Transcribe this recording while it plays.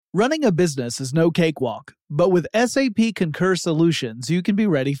Running a business is no cakewalk, but with SAP Concur Solutions, you can be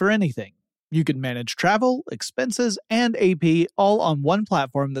ready for anything. You can manage travel, expenses, and AP all on one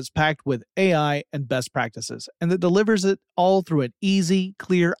platform that's packed with AI and best practices, and that delivers it all through an easy,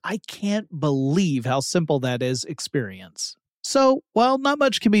 clear, I can't believe how simple that is experience. So, while not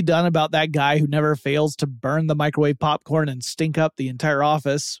much can be done about that guy who never fails to burn the microwave popcorn and stink up the entire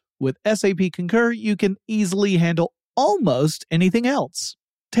office, with SAP Concur, you can easily handle almost anything else.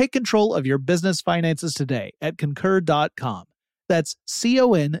 Take control of your business finances today at Concur.com. That's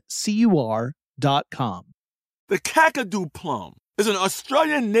CONCUR.com. The Kakadu plum is an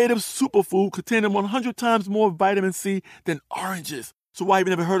Australian native superfood containing 100 times more vitamin C than oranges. So why have you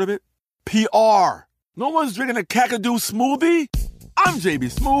never heard of it? PR. No one's drinking a Kakadu smoothie? I'm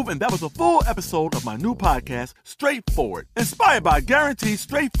JB Smoove, and that was a full episode of my new podcast, Straightforward, inspired by guaranteed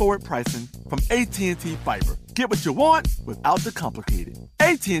straightforward pricing from AT&T Fiber. Get what you want without the complicated.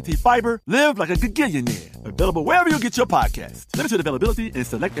 AT&T Fiber, live like a gigillionaire. Available wherever you get your podcasts. Limited availability in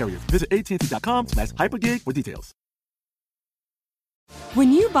select areas. Visit AT&T.com/hypergig for details.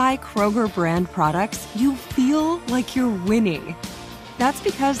 When you buy Kroger brand products, you feel like you're winning. That's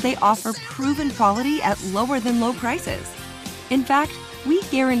because they offer proven quality at lower than low prices. In fact, we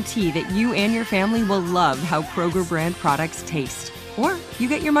guarantee that you and your family will love how Kroger brand products taste, or you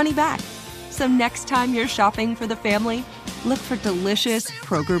get your money back. So next time you're shopping for the family, look for delicious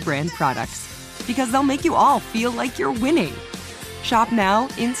Kroger brand products, because they'll make you all feel like you're winning. Shop now,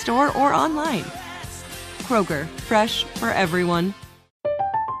 in-store, or online. Kroger, fresh for everyone.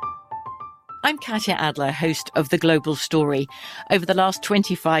 I'm Katya Adler, host of The Global Story. Over the last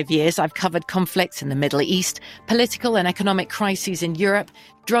 25 years, I've covered conflicts in the Middle East, political and economic crises in Europe,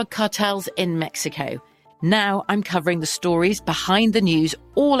 drug cartels in Mexico. Now I'm covering the stories behind the news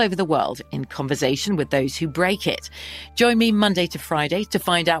all over the world in conversation with those who break it. Join me Monday to Friday to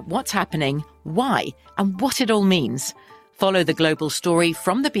find out what's happening, why, and what it all means. Follow The Global Story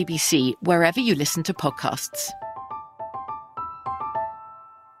from the BBC wherever you listen to podcasts.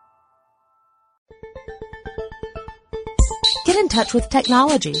 Get in touch with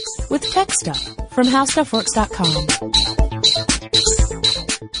technology with Tech Stuff from HowStuffWorks.com.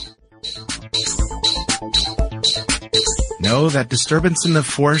 No, that disturbance in the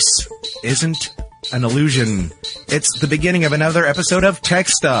force isn't an illusion. It's the beginning of another episode of Tech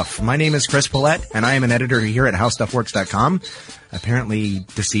Stuff. My name is Chris Pollette, and I am an editor here at HowStuffWorks.com. Apparently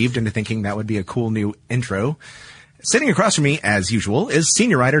deceived into thinking that would be a cool new intro. Sitting across from me, as usual, is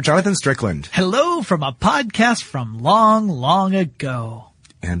senior writer Jonathan Strickland. Hello from a podcast from long, long ago.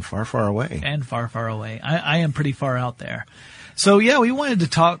 And far, far away. And far, far away. I am pretty far out there. So yeah, we wanted to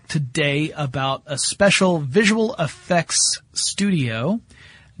talk today about a special visual effects studio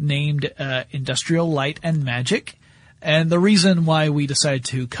named Industrial Light and Magic. And the reason why we decided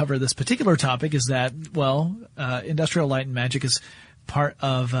to cover this particular topic is that, Industrial Light and Magic is part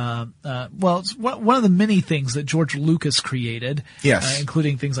of, it's one of the many things that George Lucas created. Yes.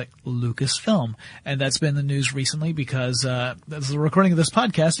 Including things like Lucasfilm. And that's been in the news recently because, as the recording of this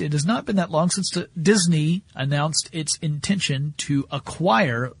podcast, it has not been that long since Disney announced its intention to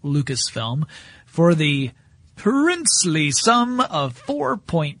acquire Lucasfilm for the princely sum of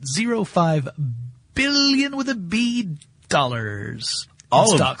 $4.05 billion with a B dollars.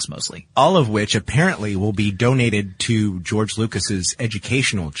 Stocks mostly. All of which apparently will be donated to George Lucas's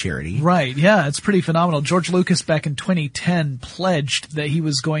educational charity. Right, yeah, it's pretty phenomenal. George Lucas back in 2010 pledged that he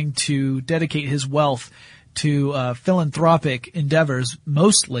was going to dedicate his wealth to philanthropic endeavors,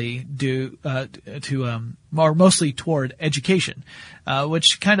 mostly mostly toward education,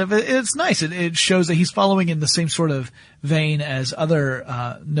 which kind of, it's nice. It shows that he's following in the same sort of vein as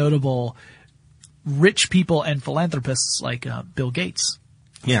other notable rich people and philanthropists like Bill Gates.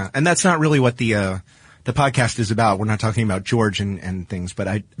 Yeah, and that's not really what the podcast is about. We're not talking about George and things, but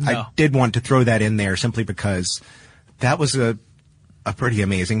I did want to throw that in there simply because that was a pretty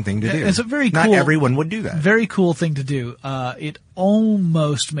amazing thing to do. It's a very not cool, everyone would do that. Very cool thing to do. It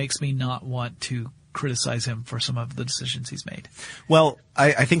almost makes me not want to criticize him for some of the decisions he's made. Well,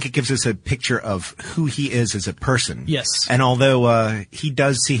 I think it gives us a picture of who he is as a person. Yes. And although he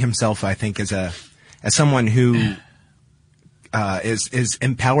does see himself, I think, as someone who is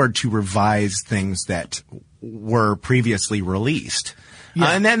empowered to revise things that were previously released. Yeah.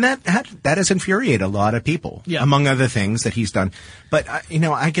 And then that has infuriated a lot of people, among other things that he's done. But,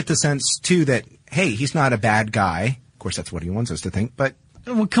 I get the sense, too, that, hey, he's not a bad guy. Of course, that's what he wants us to think. But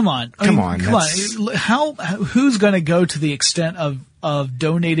Well, come on. Come on. Who's going to go to the extent of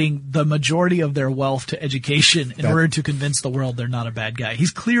donating the majority of their wealth to education in order to convince the world they're not a bad guy?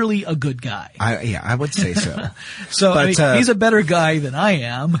 He's clearly a good guy. I would say so. So But, he's a better guy than I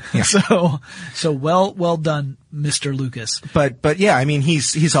am. Yeah. So well done, Mr. Lucas. But yeah, I mean,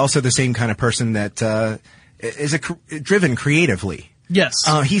 he's also the same kind of person that is driven creatively. Yes.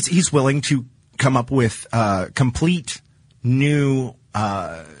 He's willing to come up with complete new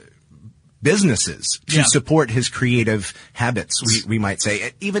businesses to support his creative habits, we might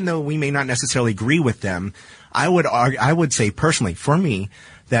say. Even though we may not necessarily agree with them, I would say personally, for me,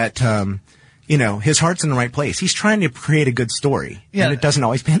 that his heart's in the right place. He's trying to create a good story, and it doesn't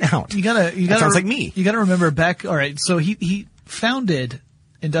always pan out. That sounds like me. You gotta remember back. All right, so he founded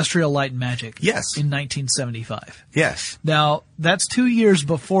Industrial Light and Magic. Yes. In 1975. Yes. Now that's 2 years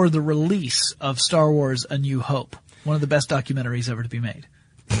before the release of Star Wars: A New Hope, one of the best documentaries ever to be made.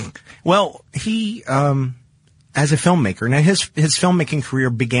 Well, he, as a filmmaker, now his filmmaking career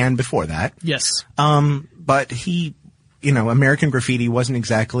began before that. Yes. But he, American Graffiti wasn't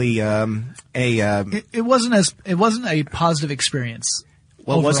exactly, It wasn't a positive experience.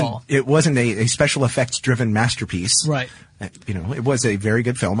 Well, overall. it wasn't a special effects driven masterpiece. Right. It was a very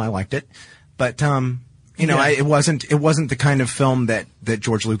good film. I liked it. But, it wasn't the kind of film that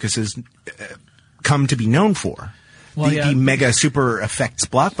George Lucas has come to be known for. Well, the mega super effects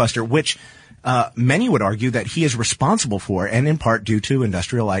blockbuster, which many would argue that he is responsible for, and in part due to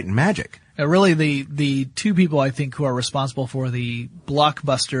Industrial Light and Magic. Really, the two people I think who are responsible for the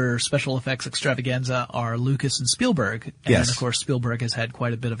blockbuster special effects extravaganza are Lucas and Spielberg. And yes. Of course, Spielberg has had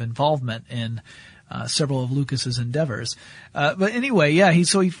quite a bit of involvement in several of Lucas's endeavors. But anyway, yeah, he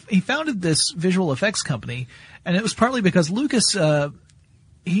founded this visual effects company, and it was partly because Lucas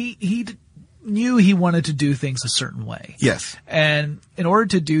he knew he wanted to do things a certain way. Yes. And in order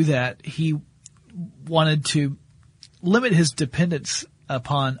to do that, he wanted to limit his dependence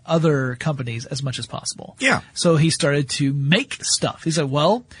upon other companies as much as possible. Yeah. So he started to make stuff. He said,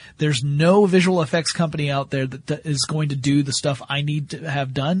 well, there's no visual effects company out there that is going to do the stuff I need to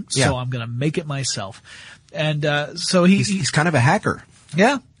have done, so I'm going to make it myself. And so he's kind of a hacker.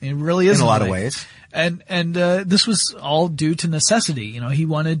 Yeah, it really is in a lot of ways. And this was all due to necessity. He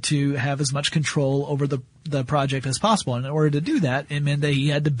wanted to have as much control over the project as possible. And in order to do that, it meant that he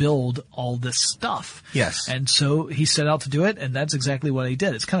had to build all this stuff. Yes. And so he set out to do it, and that's exactly what he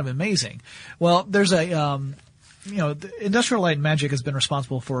did. It's kind of amazing. Well, there's the Industrial Light and Magic has been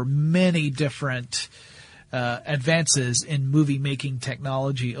responsible for many different advances in movie-making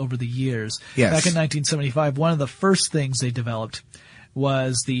technology over the years. Yes. Back in 1975, one of the first things they developed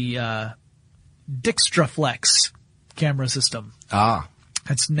was the Dixtraflex camera system. Ah.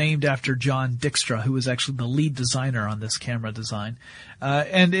 It's named after John Dykstra, who was actually the lead designer on this camera design.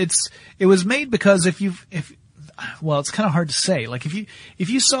 And it was made because it's kind of hard to say. Like if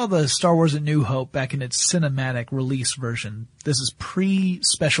you saw the Star Wars: A New Hope back in its cinematic release version, this is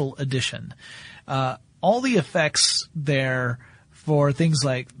pre-special edition. All the effects there for things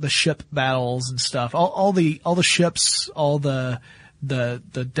like the ship battles and stuff, all the ships, all the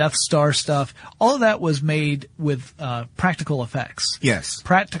Death Star stuff, all of that was made with practical effects. Yes.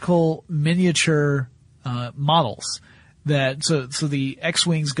 Practical miniature models. So the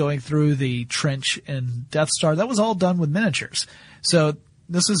X-Wings going through the trench in Death Star, that was all done with miniatures. So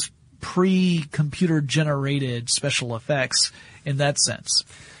this is pre-computer generated special effects in that sense.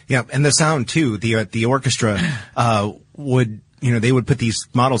 Yeah, and the sound too. The orchestra would they would put these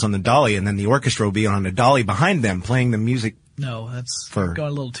models on the dolly, and then the orchestra would be on a dolly behind them playing the music. No, that's going a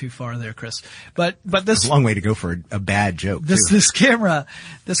little too far there, Chris. But this it's a long way to go for a bad joke. This camera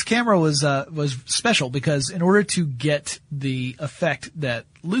was special because in order to get the effect that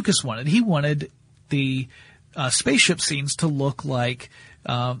Lucas wanted, he wanted the spaceship scenes to look like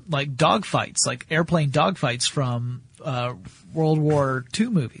dogfights, like airplane dogfights from World War II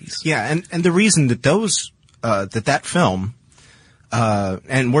movies. Yeah, and the reason that those that film,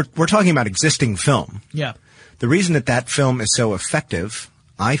 and we're talking about existing film. Yeah. The reason that film is so effective,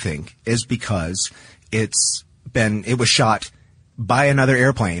 I think, is because it was shot by another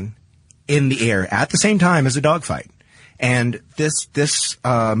airplane in the air at the same time as a dogfight. And this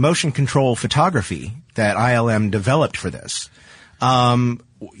motion control photography that ILM developed for this,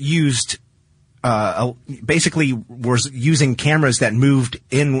 basically was using cameras that moved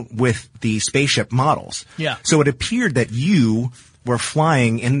in with the spaceship models. Yeah. So it appeared that you were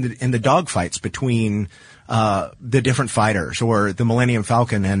flying in the dogfights between the different fighters, or the Millennium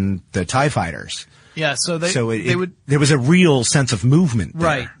Falcon and the TIE fighters. Yeah, so there was a real sense of movement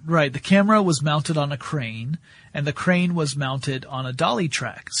there. Right. The camera was mounted on a crane, and the crane was mounted on a dolly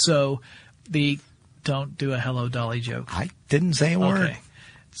track. So don't do a hello dolly joke. I didn't say a word.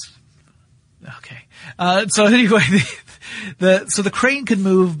 Okay. So anyway, so the crane could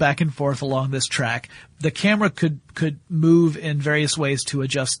move back and forth along this track. The camera could move in various ways to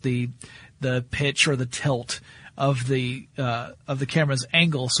adjust the pitch or the tilt of the camera's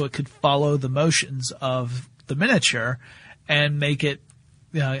angle, so it could follow the motions of the miniature and make it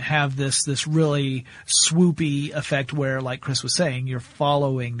have this really swoopy effect where, like Chris was saying, you're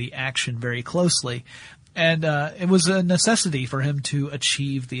following the action very closely. And it was a necessity for him to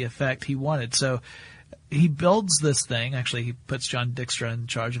achieve the effect he wanted. So he builds this thing. Actually, he puts John Dykstra in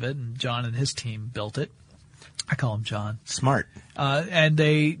charge of it, and John and his team built it. I call him John. Smart. And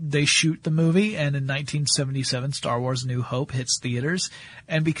they shoot the movie, and in 1977, Star Wars: A New Hope hits theaters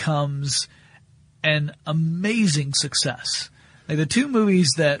and becomes an amazing success. Like, the two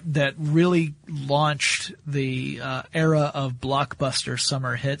movies that really launched the era of blockbuster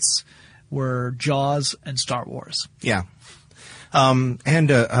summer hits were Jaws and Star Wars. Yeah.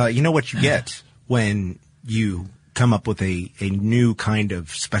 You know what you get when you come up with a new kind of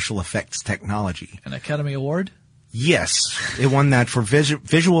special effects technology? An Academy Award? Yes. It won that for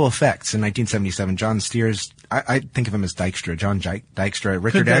visual effects in 1977. John Steers, I think of him as Dykstra. John Dykstra,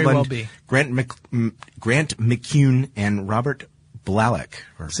 Richard Edlund, well, Grant McCune, and Robert Blalock.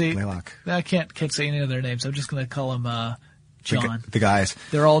 I can't say any of their names. I'm just going to call him John. The guys.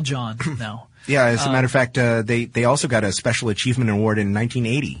 They're all John now. Yeah, as a matter of fact, they also got a Special Achievement Award in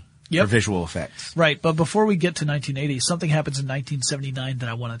 1980 for visual effects. Right, but before we get to 1980, something happens in 1979 that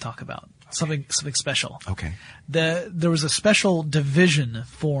I want to talk about. Something special. Okay. There was a special division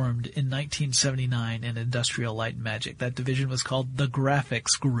formed in 1979 in Industrial Light and Magic. That division was called the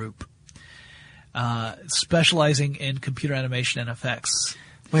Graphics Group, specializing in computer animation and effects.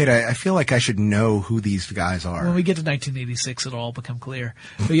 Wait, I feel like I should know who these guys are. When we get to 1986, it'll all become clear.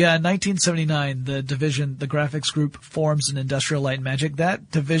 But yeah, in 1979, the division, the Graphics Group, forms in Industrial Light and Magic. That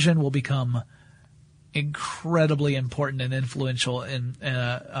division will become incredibly important and influential.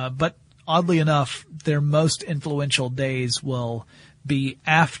 But oddly enough, their most influential days will be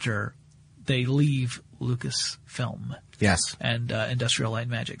after they leave Lucasfilm. Yes. And Industrial Light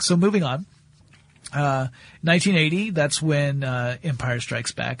and Magic. So moving on. 1980, that's when Empire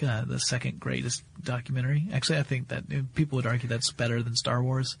Strikes Back, the second greatest documentary. Actually, I think that people would argue that's better than Star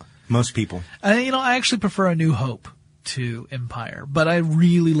Wars. Most people. I actually prefer A New Hope to Empire, but I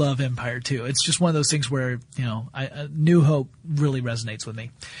really love Empire too. It's just one of those things where, New Hope really resonates with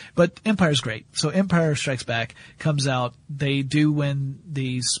me. But Empire's great. So Empire Strikes Back comes out. They do win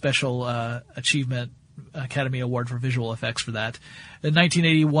the special achievement Academy Award for visual effects for that. In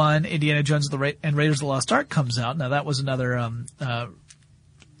 1981, Indiana Jones and Raiders of the Lost Ark comes out. Now, that was another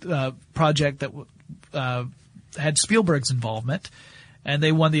project that had Spielberg's involvement, and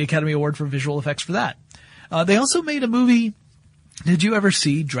they won the Academy Award for visual effects for that. They also made a movie. Did you ever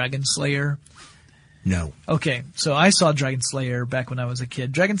see Dragon Slayer? No. Okay, so I saw Dragon Slayer back when I was a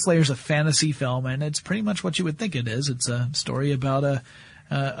kid. Dragon Slayer is a fantasy film, and it's pretty much what you would think it is. It's a story about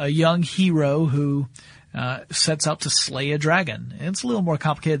a young hero who sets out to slay a dragon. And it's a little more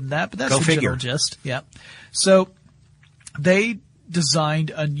complicated than that, but that's the general gist. Yeah. So they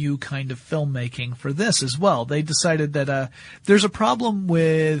designed a new kind of filmmaking for this as well. They decided that there's a problem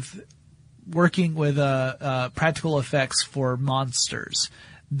with working with practical effects for monsters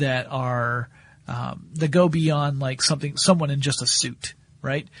that are that go beyond like someone in just a suit,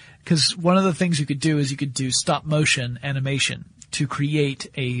 right? Because one of the things you could do is you could do stop motion animation to create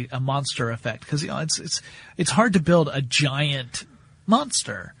a monster effect, because it's hard to build a giant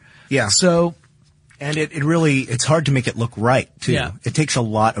monster. Yeah. So, and it's hard to make it look right too. Yeah. It takes a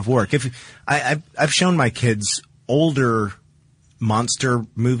lot of work. I've shown my kids older monster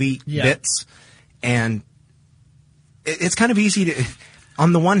movie bits, and it's kind of easy to.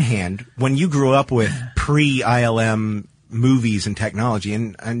 On the one hand, when you grew up with pre-ILM movies and technology,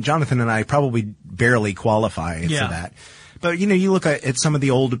 and Jonathan and I probably barely qualify for that. But, you look at some of the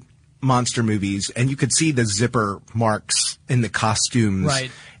old monster movies, and you could see the zipper marks in the costumes.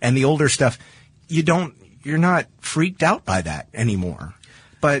 Right. And the older stuff, you're not freaked out by that anymore.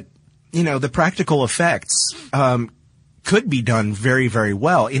 But, the practical effects could be done very, very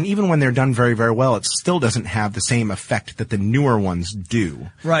well. And even when they're done very, very well, it still doesn't have the same effect that the newer ones do.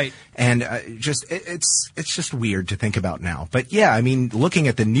 Right. And it's just weird to think about now. But yeah, looking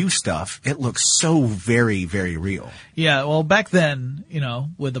at the new stuff, it looks so very, very real. Yeah, well, back then,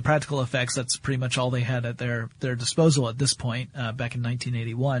 with the practical effects, that's pretty much all they had at their disposal at this point, back in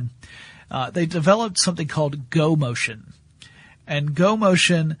 1981. they developed something called Go Motion. And Go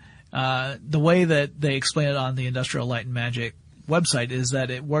Motion, the way that they explain it on the Industrial Light and Magic website is that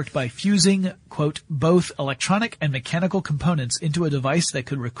it worked by fusing, quote, both electronic and mechanical components into a device that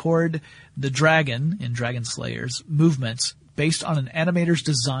could record the dragon, in Dragon Slayer's, movements based on an animator's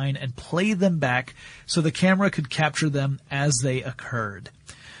design and play them back so the camera could capture them as they occurred.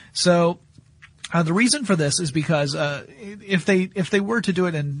 So the reason for this is because if they were to do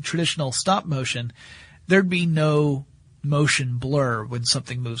it in traditional stop motion, there'd be no motion blur when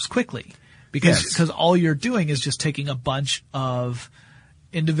something moves quickly. Because all you're doing is just taking a bunch of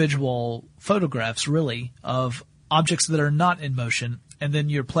individual photographs, really, of objects that are not in motion, and then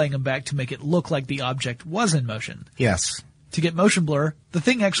you're playing them back to make it look like the object was in motion. Yes. To get motion blur, the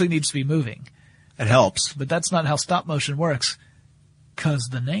thing actually needs to be moving. It helps. But that's not how stop motion works, 'cause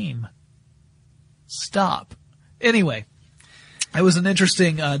the name. Stop. Anyway, it was an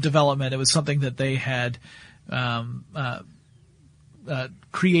interesting development. It was something that they had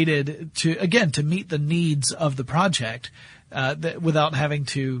created to meet the needs of the project, without having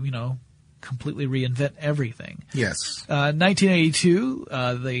to, completely reinvent everything. Yes. 1982,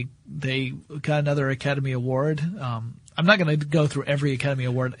 they got another Academy Award. I'm not going to go through every Academy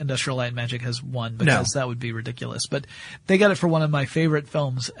Award Industrial Light and Magic has won because that would be ridiculous. But they got it for one of my favorite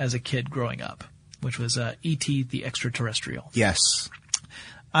films as a kid growing up, which was E.T. the Extraterrestrial. Yes.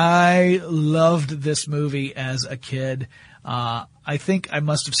 I loved this movie as a kid. I think I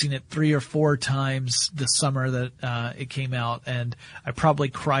must have seen it 3 or 4 times the summer that it came out, and I probably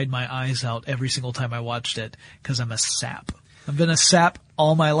cried my eyes out every single time I watched it because I'm a sap. I've been a sap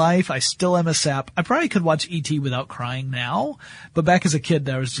all my life. I still am a sap. I probably could watch E.T. without crying now, but back as a kid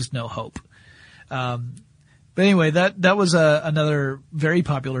there was just no hope. But anyway, that was another very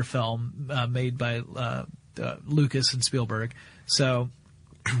popular film made by Lucas and Spielberg. So,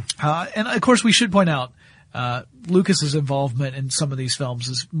 and of course we should point out Lucas's involvement in some of these films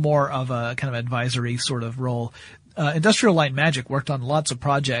is more of a kind of advisory sort of role. Industrial Light and Magic worked on lots of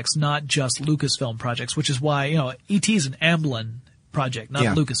projects, not just Lucasfilm projects, which is why, E.T. is an Amblin project,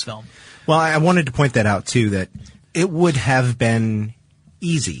 not Lucasfilm. Well, I wanted to point that out too, that it would have been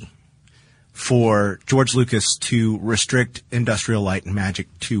easy for George Lucas to restrict Industrial Light and Magic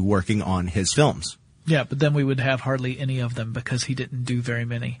to working on his films. Yeah, but then we would have hardly any of them because he didn't do very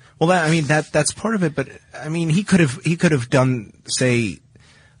many. Well, that's part of it, but he could have done, say,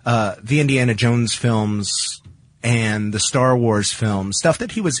 the Indiana Jones films and the Star Wars films, stuff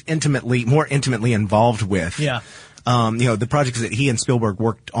that he was more intimately involved with. Yeah. The projects that he and Spielberg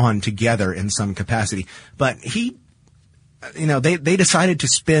worked on together in some capacity. But they decided to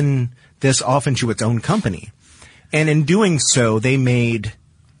spin this off into its own company. And in doing so, they made,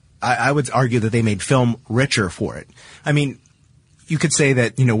 I would argue that they made film richer for it. I mean, you could say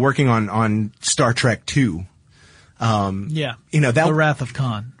that, working on Star Trek II. The Wrath of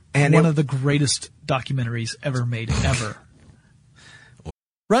Khan. And one of the greatest documentaries ever made, ever.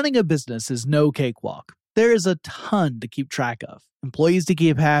 Running a business is no cakewalk. There is a ton to keep track of. Employees to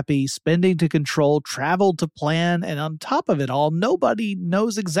keep happy, spending to control, travel to plan, and on top of it all, nobody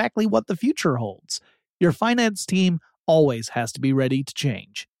knows exactly what the future holds. Your finance team always has to be ready to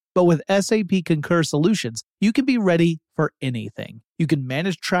change. But with SAP Concur Solutions, you can be ready for anything. You can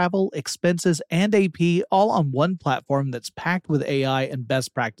manage travel, expenses, and AP all on one platform that's packed with AI and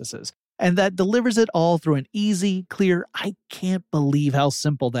best practices, and that delivers it all through an easy, clear, I can't believe how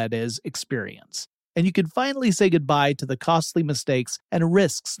simple that is experience. And you can finally say goodbye to the costly mistakes and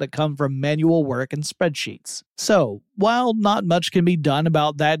risks that come from manual work and spreadsheets. So, while not much can be done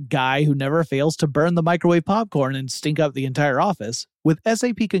about that guy who never fails to burn the microwave popcorn and stink up the entire office, with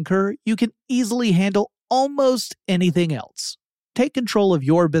SAP Concur, you can easily handle almost anything else. Take control of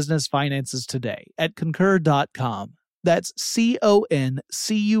your business finances today at Concur.com. That's CONCUR.com.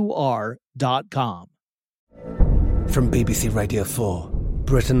 From BBC Radio 4,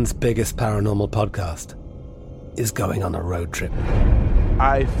 Britain's biggest paranormal podcast is going on a road trip.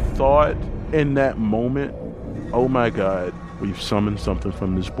 I thought in that moment, oh my God, we've summoned something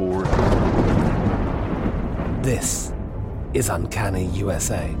from this board. This is Uncanny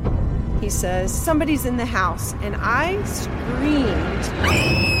USA. He says, somebody's in the house, and I screamed.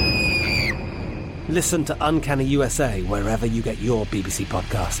 Listen to Uncanny USA wherever you get your BBC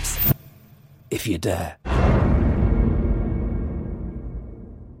podcasts, if you dare.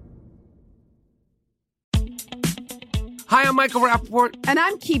 Hi, I'm Michael Rappaport. And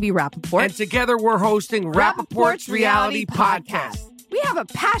I'm Kibi Rappaport. And together we're hosting Rappaport's Reality Podcast. We have a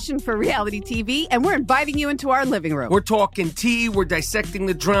passion for reality TV, and we're inviting you into our living room. We're talking tea, we're dissecting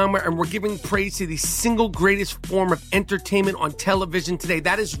the drama, and we're giving praise to the single greatest form of entertainment on television today.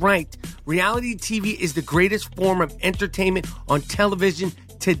 That is right. Reality TV is the greatest form of entertainment on television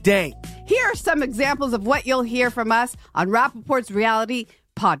today. Here are some examples of what you'll hear from us on Rappaport's Reality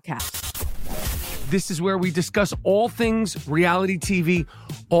Podcast. This is where we discuss all things reality TV,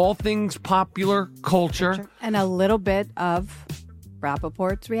 all things popular culture. And a little bit of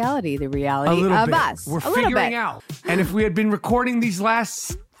Rappaport's reality, the reality of bit. us. We're figuring out. And if we had been recording these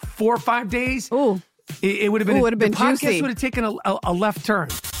last 4 or 5 days, it would have been, the podcast juicy. would have taken a left turn.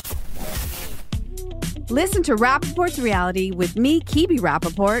 Listen to Rappaport's Reality with me, Kibi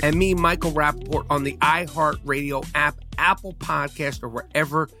Rappaport. And me, Michael Rappaport, on the iHeartRadio app, Apple Podcast, or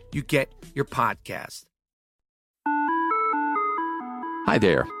wherever you get your podcast. Hi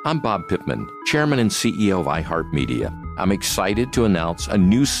there, I'm Bob Pittman, Chairman and CEO of iHeartMedia. I'm excited to announce a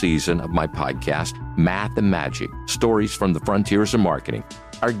new season of my podcast, Math and Magic, Stories from the Frontiers of Marketing.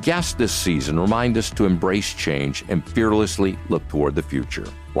 Our guests this season remind us to embrace change and fearlessly look toward the future.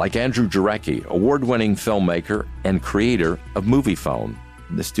 Like Andrew Jarecki, award-winning filmmaker and creator of Moviefone.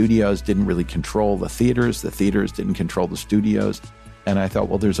 The studios didn't really control the theaters didn't control the studios. And I thought,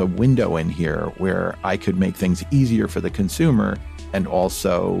 well, there's a window in here where I could make things easier for the consumer and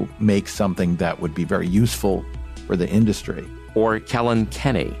also make something that would be very useful for the industry. Or Kellen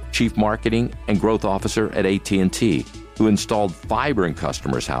Kenny, Chief Marketing and Growth Officer at AT&T, who installed fiber in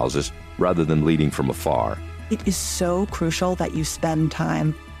customers' houses rather than leading from afar. It is so crucial that you spend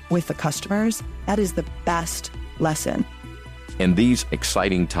time with the customers. That is the best lesson. In these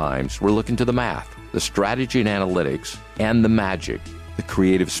exciting times, we're looking to the math, the strategy and analytics, and the magic, the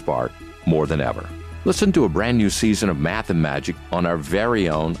creative spark, more than ever. Listen to a brand new season of Math and Magic on our very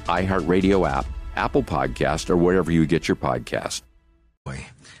own iHeartRadio app, Apple Podcast, or wherever you get your podcast.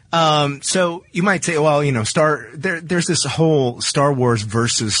 So you might say, well, you know, there's this whole Star Wars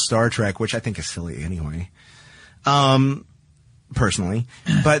versus Star Trek, which I think is silly anyway, personally.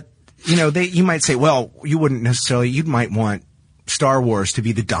 But, you know, you might say, well, you might want Star Wars to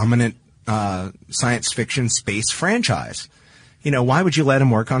be the dominant science fiction space franchise. You know, why would you let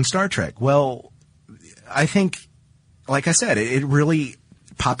them work on Star Trek? Well, I think, like I said, it really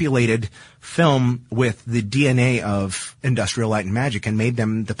populated film with the DNA of Industrial Light and Magic and made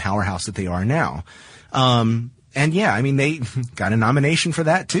them the powerhouse that they are now. And yeah, I mean, they got a nomination for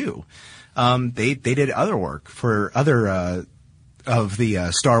that too. They did other work for other, of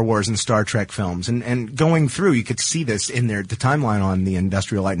the, Star Wars and Star Trek films. And going through, you could see this in the timeline on the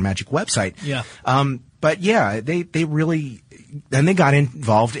Industrial Light and Magic website. Yeah. But yeah, they really, and they got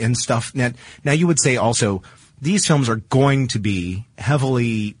involved in stuff that, now you would say also, these films are going to be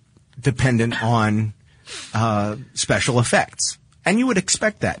heavily dependent on special effects. And you would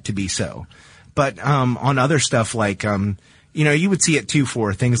expect that to be so. But on other stuff like, you know, you would see it too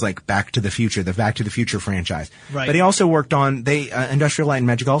for things like Back to the Future, the Back to the Future franchise. Right. But he also worked on, Industrial Light and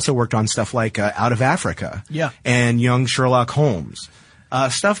Magic also worked on stuff like Out of Africa. Yeah. And Young Sherlock Holmes.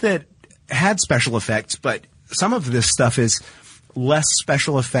 Stuff that had special effects, but some of this stuff is less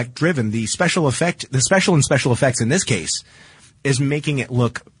special effect driven. The special and special effects in this case is making it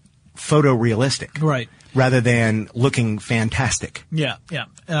look photorealistic. Right. Rather than looking fantastic. Yeah. Yeah.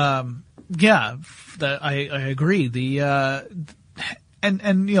 I agree.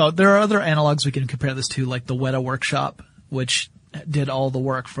 And you know, there are other analogs we can compare this to, like the Weta Workshop, which did all the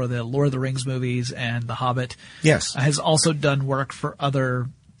work for the Lord of the Rings movies and The Hobbit. Yes. Has also done work for other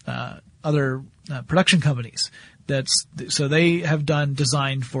production companies. So they have done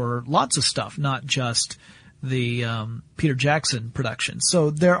design for lots of stuff, not just the Peter Jackson production.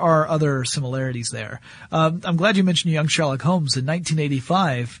 So there are other similarities there. I'm glad you mentioned Young Sherlock Holmes. In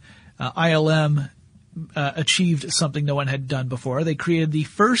 1985, ILM achieved something no one had done before. They created the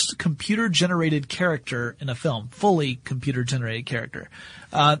first computer-generated character in a film, fully computer-generated character.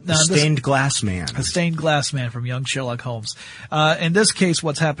 The Stained Glass Man. The Stained Glass Man from Young Sherlock Holmes. In this case,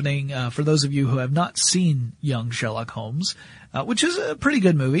 what's happening, for those of you who have not seen Young Sherlock Holmes, which is a pretty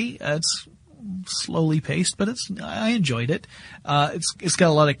good movie. It's slowly paced, but I enjoyed it. It's got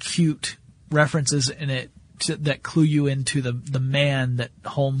a lot of cute references in it that clue you into the man that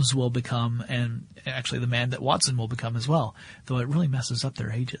Holmes will become, and actually the man that Watson will become as well, though it really messes up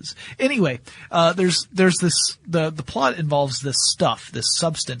their ages. Anyway, there's this, the plot involves this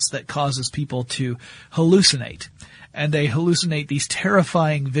substance that causes people to hallucinate. And they hallucinate these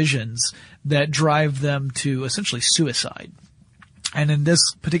terrifying visions that drive them to essentially suicide. And in this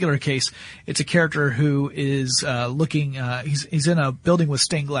particular case, it's a character who is he's in a building with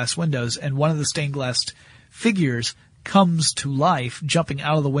stained glass windows, and one of the stained glass figures comes to life, jumping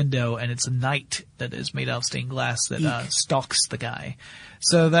out of the window, and it's a knight that is made out of stained glass that stalks the guy.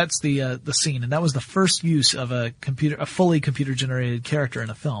 So that's the scene, and that was the first use of a fully computer generated character in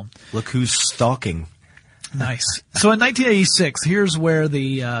a film. Look who's stalking. Nice. So in 1986, here's where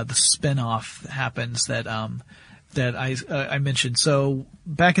the spin-off happens that I mentioned. So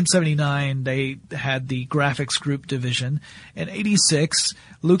back in 79, they had the graphics group division. In 86,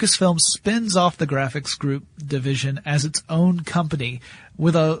 Lucasfilm spins off the graphics group division as its own company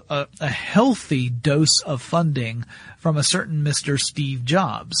with a healthy dose of funding from a certain Mr. Steve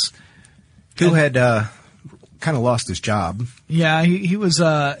Jobs. Who had kind of lost his job. Yeah, he was.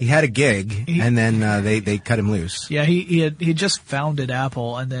 He had a gig, and then they cut him loose. Yeah, he had just founded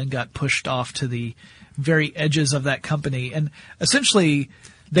Apple and then got pushed off to the very edges of that company, and essentially,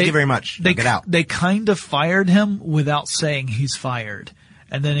 Thank you very much. Get out. They kind of fired him without saying he's fired,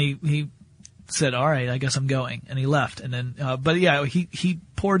 and then he said, "All right, I guess I'm going," and he left. And then, but yeah, he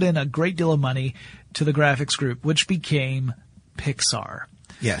poured in a great deal of money to the graphics group, which became Pixar.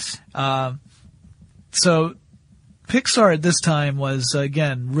 Yes. So Pixar at this time was,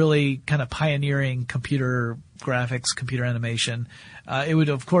 again, really kind of pioneering computer graphics, computer animation. It would,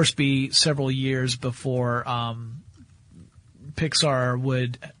 of course, be several years before Pixar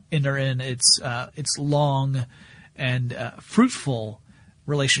would enter in its long and fruitful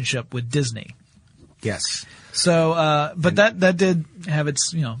relationship with Disney. Yes. So, but that did have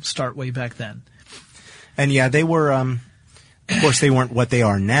its start way back then. And yeah, they were. Of course, they weren't what they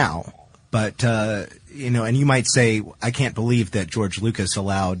are now. But and you might say, I can't believe that George Lucas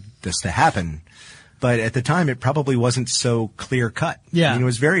allowed this to happen. But at the time, it probably wasn't so clear cut. Yeah. I mean, it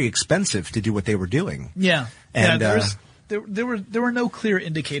was very expensive to do what they were doing. Yeah. And there were no clear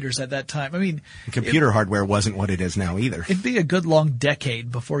indicators at that time. I mean, computer hardware wasn't what it is now either. It'd be a good long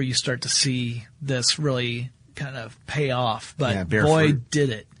decade before you start to see this really kind of pay off. But boy, fruit. Did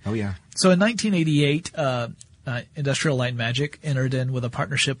it. Oh, yeah. So in 1988, Industrial Light and Magic entered in with a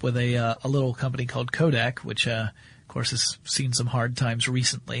partnership with a little company called Kodak, which, of course, has seen some hard times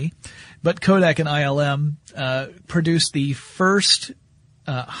recently. But Kodak and ILM produced the first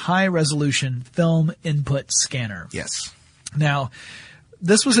high-resolution film input scanner. Yes. Now,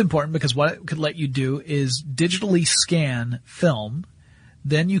 this was important because what it could let you do is digitally scan film,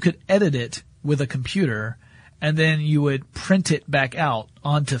 then you could edit it with a computer, and then you would print it back out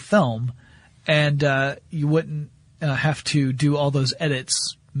onto film, and you wouldn't have to do all those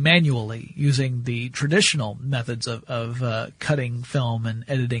edits manually using the traditional methods of cutting film and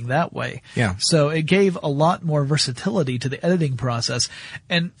editing that way. Yeah. So it gave a lot more versatility to the editing process.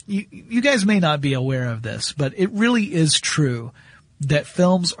 And you guys may not be aware of this, but it really is true that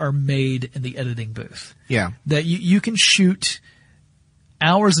films are made in the editing booth. Yeah. That you can shoot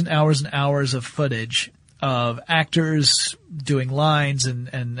hours and hours and hours of footage of actors doing lines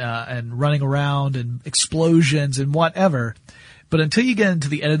and running around and explosions and whatever. But until you get into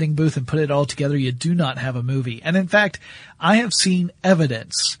the editing booth and put it all together, you do not have a movie. And in fact, I have seen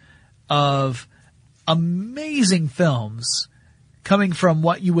evidence of amazing films coming from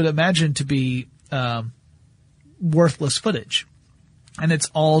what you would imagine to be worthless footage. And it's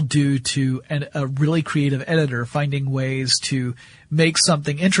all due to a really creative editor finding ways to make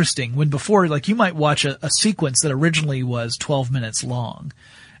something interesting. When before, like, you might watch a sequence that originally was 12 minutes long,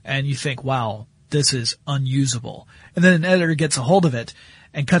 and you think, wow, this is unusable. And then an editor gets a hold of it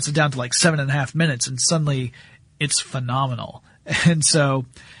and cuts it down to like 7.5 minutes, and suddenly it's phenomenal. And so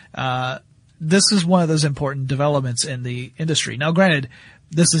this is one of those important developments in the industry. Now, granted,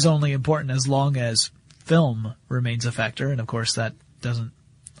 this is only important as long as film remains a factor, and of course that doesn't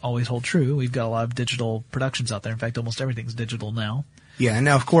always hold true. We've got a lot of digital productions out there. In fact, almost everything's digital now. Yeah, and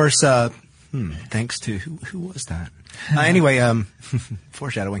now, of course, thanks to who was that? Anyway,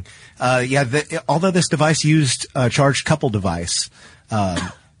 foreshadowing. Although this device used a charged couple device,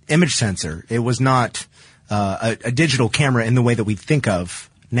 image sensor, it was not a digital camera in the way that we think of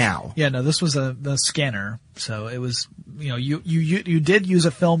now. Yeah, no, this was the scanner. So it was, you did use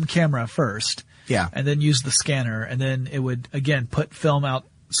a film camera first. Yeah. And then use the scanner, and then it would, again, put film out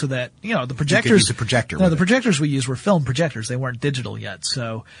so that, the projectors. You could use a projector. No, the projectors we used were film projectors. They weren't digital yet.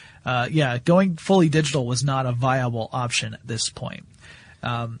 So, going fully digital was not a viable option at this point.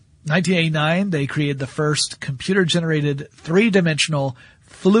 1989, they created the first computer-generated three-dimensional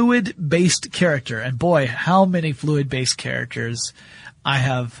fluid-based character. And boy, how many fluid-based characters I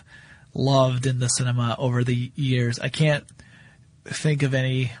have loved in the cinema over the years. I can't think of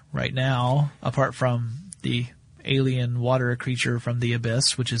any right now apart from the alien water creature from the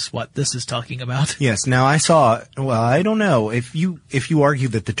abyss, which is what this is talking about. Yes. Now I saw. Well, I don't know if you argue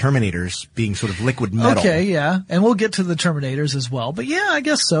that the Terminators being sort of liquid metal. Okay, yeah, and we'll get to the Terminators as well, but yeah, I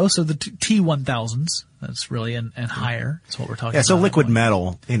guess so. So the T-1000s, that's really and higher. That's what we're talking about. Yeah. So liquid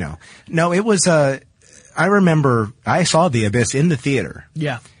metal. No, it was. I remember I saw the Abyss in the theater.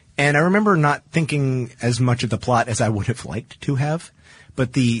 Yeah. And I remember not thinking as much of the plot as I would have liked to have.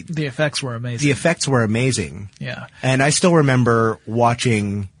 But the effects were amazing. The effects were amazing. Yeah. And I still remember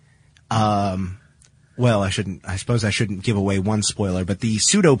watching, I suppose I shouldn't give away one spoiler, but the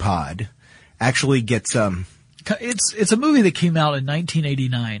pseudopod actually gets, It's a movie that came out in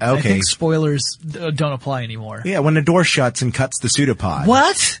 1989. Okay. I think spoilers don't apply anymore. Yeah, when the door shuts and cuts the pseudopod.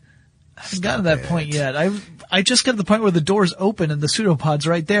 What? I haven't gotten to that point yet. I just got to the point where the doors open and the pseudopod's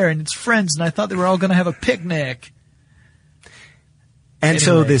right there and it's friends and I thought they were all going to have a picnic. And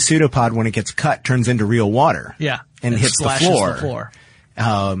so the pseudopod, when it gets cut, turns into real water. Yeah. And hits the floor.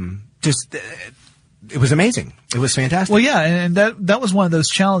 It was amazing. It was fantastic. Well, yeah, and that was one of those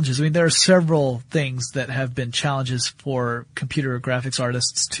challenges. I mean, there are several things that have been challenges for computer graphics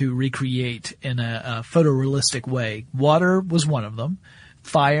artists to recreate in a photorealistic way. Water was one of them.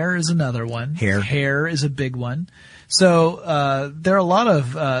 Fire is another one. Hair is a big one. So there are a lot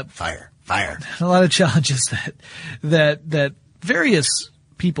of fire. A lot of challenges that various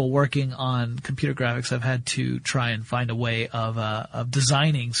people working on computer graphics have had to try and find a way of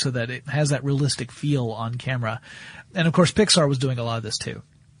designing so that it has that realistic feel on camera. And of course, Pixar was doing a lot of this too,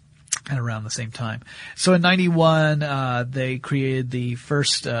 and around the same time. So in 91, they created the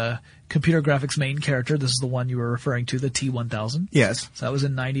first computer graphics main character. This is the one you were referring to, the T-1000. Yes. So that was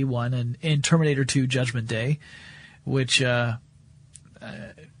in 91, and in Terminator 2 Judgment Day, which I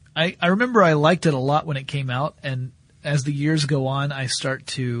remember I liked it a lot when it came out, and as the years go on, I start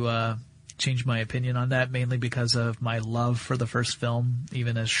to change my opinion on that, mainly because of my love for the first film,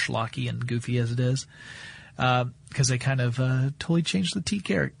 even as schlocky and goofy as it is. Because they kind of totally changed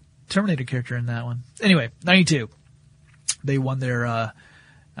the Terminator character in that one. Anyway, 92. They won their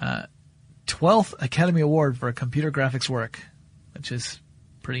 12th Academy Award for computer graphics work, which is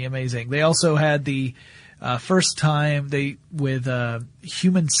pretty amazing. They also had the first time with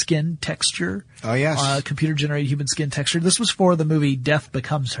human skin texture. Oh, yes. Computer generated human skin texture. This was for the movie Death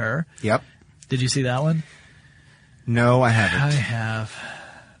Becomes Her. Yep. Did you see that one? No, I haven't. I have.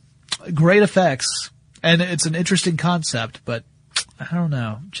 Great effects. And it's an interesting concept, but I don't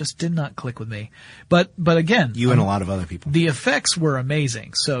know. Just did not click with me. But again. You and a lot of other people. The effects were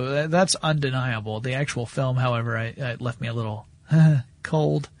amazing. So that's undeniable. The actual film, however, it left me a little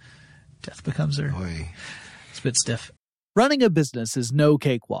cold. Death Becomes Her. Oy. It's a bit stiff. Running a business is no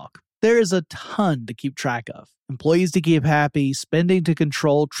cakewalk. There is a ton to keep track of. Employees to keep happy, spending to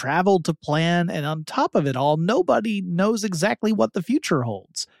control, travel to plan, and on top of it all, nobody knows exactly what the future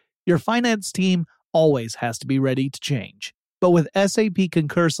holds. Your finance team always has to be ready to change. But with SAP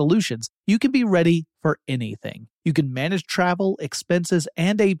Concur Solutions, you can be ready for anything. You can manage travel, expenses,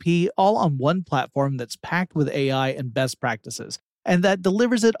 and AP all on one platform that's packed with AI and best practices. And that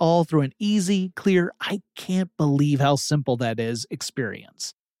delivers it all through an easy, clear, I can't believe how simple that is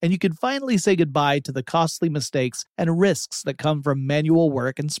experience. And you can finally say goodbye to the costly mistakes and risks that come from manual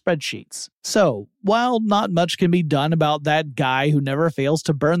work and spreadsheets. So, while not much can be done about that guy who never fails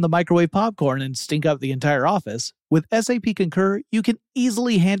to burn the microwave popcorn and stink up the entire office, with SAP Concur, you can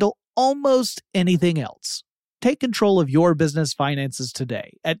easily handle almost anything else. Take control of your business finances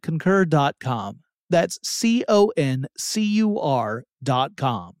today at Concur.com. That's CONCUR.com.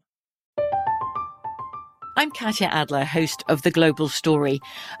 I'm Katya Adler, host of The Global Story.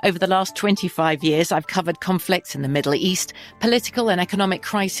 Over the last 25 years, I've covered conflicts in the Middle East, political and economic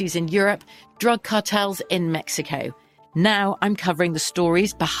crises in Europe, drug cartels in Mexico. Now I'm covering the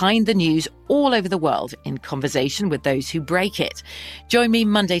stories behind the news all over the world in conversation with those who break it. Join me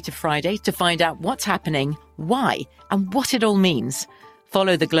Monday to Friday to find out what's happening, why, and what it all means.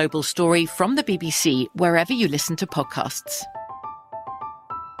 Follow The Global Story from the BBC wherever you listen to podcasts.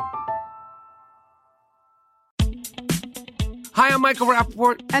 Hi, I'm Michael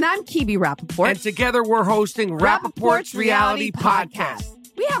Rappaport. And I'm Kibi Rappaport. And together we're hosting Rappaport's Reality Podcast.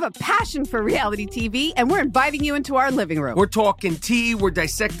 We have a passion for reality TV, and we're inviting you into our living room. We're talking tea, we're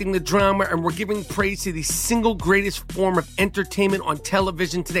dissecting the drama, and we're giving praise to the single greatest form of entertainment on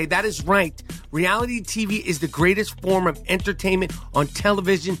television today. That is right. Reality TV is the greatest form of entertainment on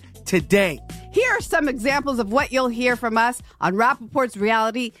television today. Here are some examples of what you'll hear from us on Rappaport's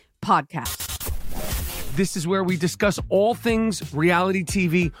Reality Podcast. This is where we discuss all things reality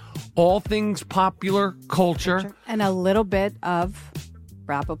TV, all things popular culture. And a little bit of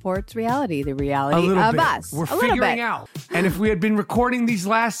Rappaport's reality, the reality of bit. Us. We're a little figuring bit. out. And if we had been recording these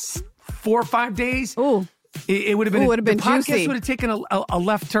last 4 or 5 days, it would have been, would have been the podcast juicy. would have taken a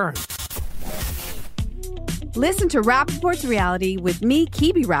left turn. Listen to Rappaport's reality with me,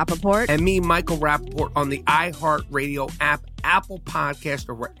 Kibi Rappaport. And me, Michael Rappaport, on the iHeartRadio app, Apple Podcast,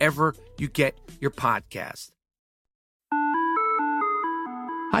 or wherever you get your podcast.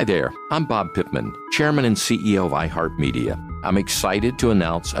 Hi there, I'm Bob Pittman, Chairman and CEO of iHeartMedia. I'm excited to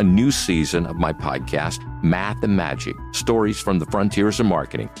announce a new season of my podcast, Math and Magic, Stories from the Frontiers of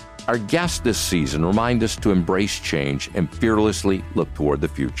Marketing. Our guests this season remind us to embrace change and fearlessly look toward the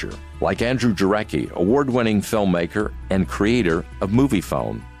future. Like Andrew Jarecki, award-winning filmmaker and creator of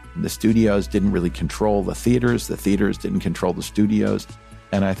Moviefone. The studios didn't really control the theaters didn't control the studios.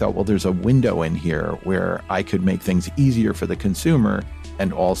 And I thought, well, there's a window in here where I could make things easier for the consumer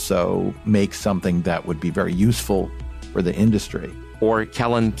and also make something that would be very useful for the industry. Or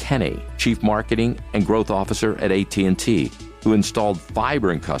Kellen Kenny, Chief Marketing and Growth Officer at AT&T, who installed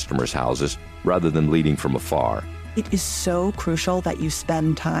fiber in customers' houses rather than leading from afar. It is so crucial that you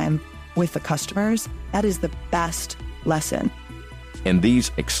spend time with the customers. That is the best lesson. In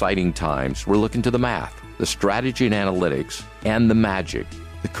these exciting times, we're looking to the math, the strategy and analytics, and the magic,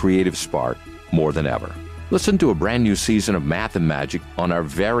 the creative spark, more than ever. Listen to a brand new season of Math and Magic on our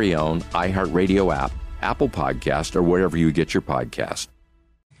very own iHeartRadio app, Apple Podcast, or wherever you get your podcast.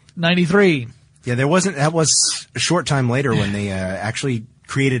 93. Yeah, that was a short time later when they actually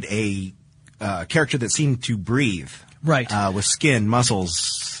created a character that seemed to breathe. Right. With skin,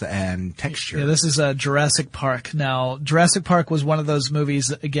 muscles, and texture. Yeah, this is Jurassic Park. Now, Jurassic Park was one of those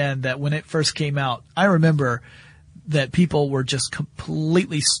movies, again, that when it first came out, I remember that people were just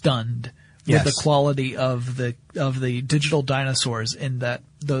completely stunned with the quality of the digital dinosaurs in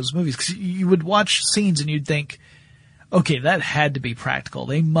those movies. 'Cause you would watch scenes and you'd think, okay, that had to be practical.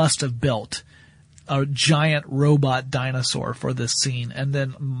 They must have built a giant robot dinosaur for this scene. And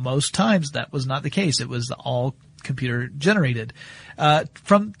then most times that was not the case. It was all computer generated.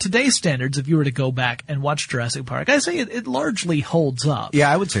 From today's standards, if you were to go back and watch Jurassic Park, I say it largely holds up.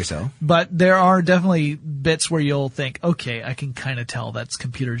 Yeah, I would say so. But there are definitely bits where you'll think, okay, I can kind of tell that's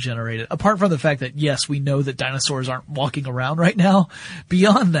computer generated. Apart from the fact that, yes, we know that dinosaurs aren't walking around right now.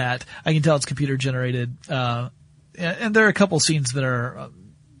 Beyond that, I can tell it's computer generated. And there are a couple scenes that are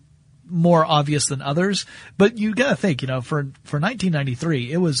more obvious than others, but you gotta think, for 1993,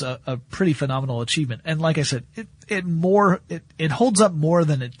 it was a pretty phenomenal achievement. And like I said, it holds up more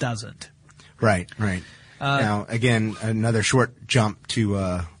than it doesn't. Right. Now, again, another short jump to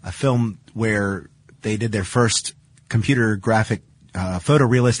a film where they did their first computer graphic,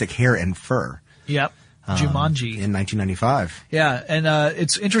 photorealistic hair and fur. Yep. Jumanji. In 1995. Yeah, and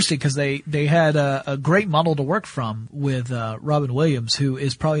it's interesting because they had a great model to work from with Robin Williams, who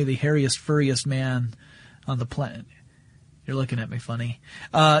is probably the hairiest, furriest man on the planet. You're looking at me funny.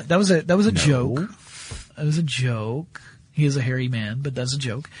 That was a joke. That was a joke. He is a hairy man, but that's a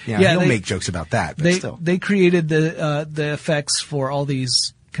joke. Yeah, he don't make jokes about that, but still. They created the effects for all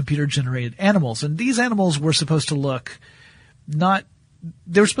these computer-generated animals, and these animals were supposed to look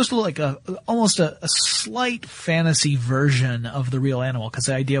they were supposed to look like almost a slight fantasy version of the real animal, because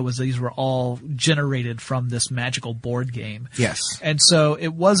the idea was these were all generated from this magical board game. Yes. And so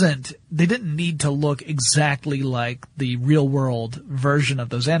they didn't need to look exactly like the real world version of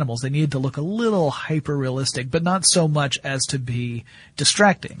those animals. They needed to look a little hyper realistic, but not so much as to be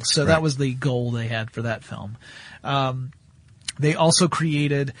distracting. So that was the goal they had for that film. They also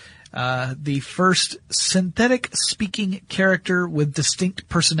created the first synthetic speaking character with distinct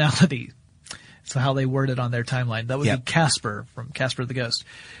personality. So how they word it on their timeline. That would be Casper from Casper the Ghost,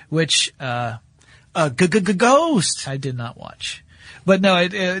 which, Ghost! I did not watch. But no,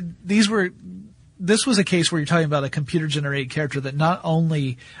 this was a case where you're talking about a computer generated character that not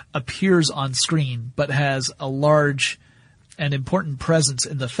only appears on screen, but has a large and important presence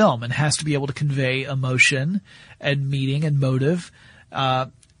in the film and has to be able to convey emotion and meaning and motive.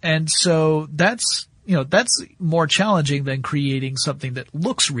 And so that's more challenging than creating something that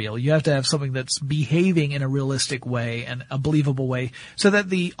looks real. You have to have something that's behaving in a realistic way and a believable way so that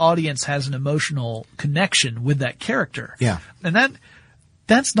the audience has an emotional connection with that character. Yeah. And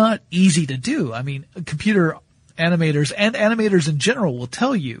that's not easy to do. I mean, computer animators and animators in general will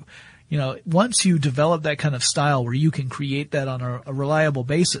tell you, once you develop that kind of style where you can create that on a reliable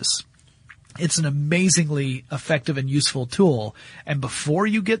basis, it's an amazingly effective and useful tool. And before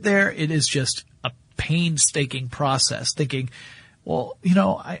you get there, it is just a painstaking process, thinking, well,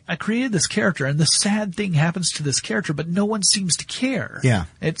 I created this character and the sad thing happens to this character, but no one seems to care. Yeah.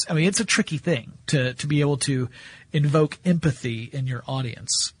 It's a tricky thing to be able to invoke empathy in your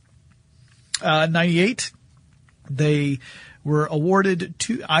audience. 98, they were awarded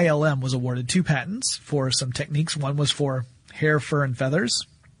ILM was awarded 2 patents for some techniques. One was for hair, fur, and feathers.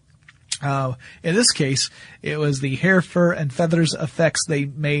 In this case, it was the hair, fur, and feathers effects they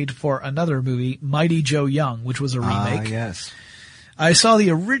made for another movie, Mighty Joe Young, which was a remake. Yes. I saw the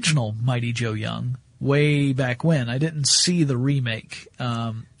original Mighty Joe Young way back when. I didn't see the remake.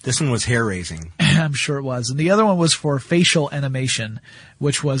 This one was hair-raising. I'm sure it was. And the other one was for facial animation,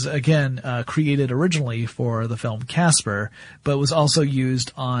 which was, again, created originally for the film Casper, but was also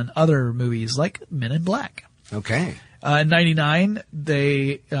used on other movies like Men in Black. Okay. In 99,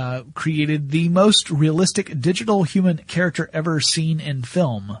 they created the most realistic digital human character ever seen in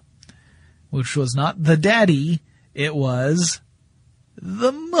film, which was not the Daddy, it was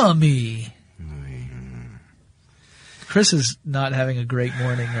the Mummy. Chris is not having a great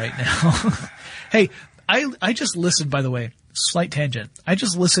morning right now. Hey, I just listened, by the way, slight tangent. I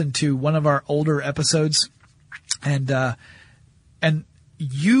just listened to one of our older episodes, and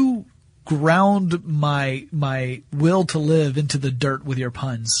you ground my will to live into the dirt with your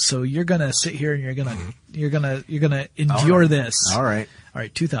puns. So you're gonna sit here and you're gonna endure this. All right.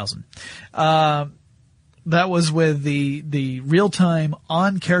 2000. That was with the real-time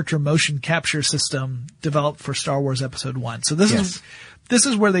on-character motion capture system developed for Star Wars Episode 1. So this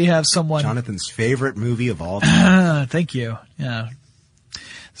is where they have someone... Jonathan's favorite movie of all time. Thank you. Yeah.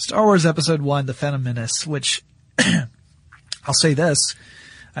 Star Wars Episode 1, The Phantom Menace, which I'll say this,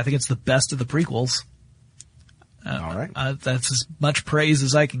 I think it's the best of the prequels. All right. That's as much praise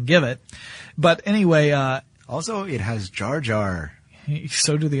as I can give it. But anyway... also, it has Jar Jar.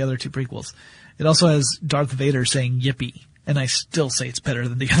 So do the other 2 prequels. It also has Darth Vader saying yippee, and I still say it's better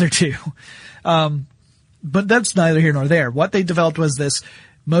than the other 2. But that's neither here nor there. What they developed was this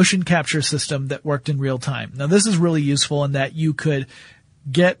motion capture system that worked in real time. Now, this is really useful in that you could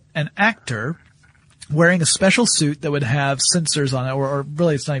get an actor wearing a special suit that would have sensors on it, or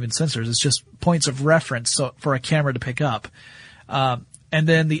really it's not even sensors, it's just points of reference for a camera to pick up. And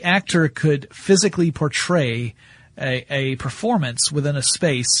then the actor could physically portray a performance within a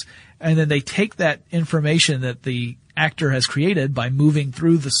space, and then they take that information that the actor has created by moving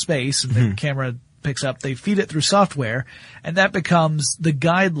through the space and the camera picks up, they feed it through software, and that becomes the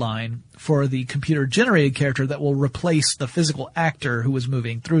guideline for the computer-generated character that will replace the physical actor who was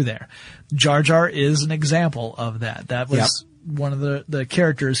moving through there. Jar Jar is an example of that. That was one of the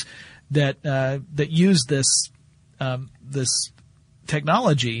characters that used this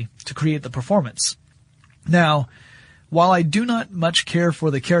technology to create the performance. Now, while I do not much care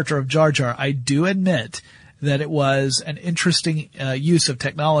for the character of Jar Jar, I do admit that it was an interesting use of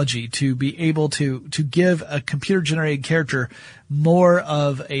technology to be able to give a computer-generated character more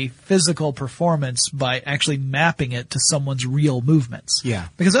of a physical performance by actually mapping it to someone's real movements. Yeah.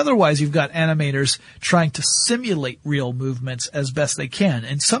 Because otherwise you've got animators trying to simulate real movements as best they can.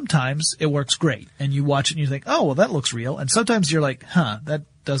 And sometimes it works great. And you watch it and you think, oh, well, that looks real. And sometimes you're like, that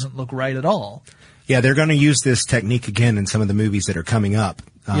doesn't look right at all. Yeah, they're going to use this technique again in some of the movies that are coming up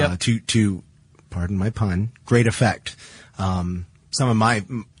to pardon my pun, great effect. Some of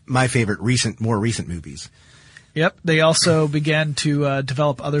my favorite more recent movies. Yep. They also began to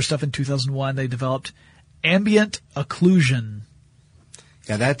develop other stuff in 2001. They developed ambient occlusion.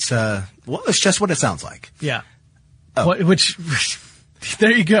 Yeah, that's it's just what it sounds like. Yeah. Which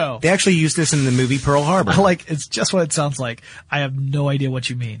there you go. They actually used this in the movie Pearl Harbor. It's just what it sounds like. I have no idea what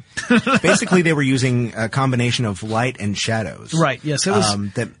you mean. Basically, they were using a combination of light and shadows. Right. Yes. It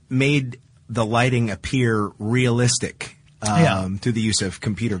was that made the lighting appear realistic through the use of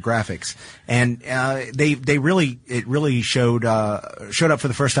computer graphics, and it really showed up for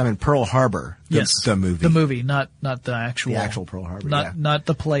the first time in Pearl Harbor. The movie, not the actual Pearl Harbor, not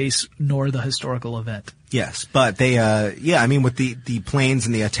the place nor the historical event. Yes, but they with the planes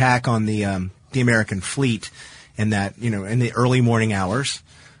and the attack on the American fleet, and that in the early morning hours,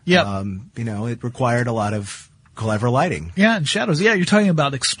 it required a lot of clever lighting. Yeah, and shadows. Yeah, you're talking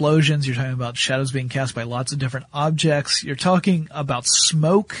about explosions. You're talking about shadows being cast by lots of different objects. You're talking about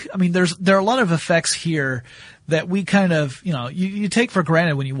smoke. I mean, there are a lot of effects here that we kind of, you take for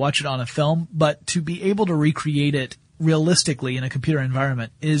granted when you watch it on a film, but to be able to recreate it realistically in a computer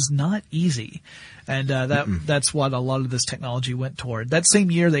environment is not easy. And that's what a lot of this technology went toward. That same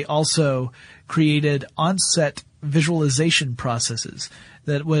year, they also created on-set visualization processes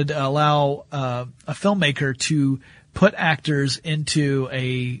that would allow a filmmaker to put actors into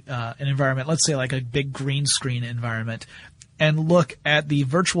an environment, let's say like a big green screen environment, and look at the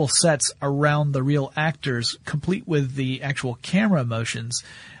virtual sets around the real actors, complete with the actual camera motions.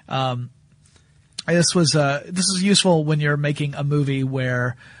 This is useful when you're making a movie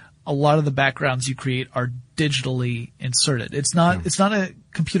where a lot of the backgrounds you create are digitally inserted. It's not a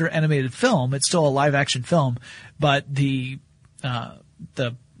computer animated film. It's still a live action film, but the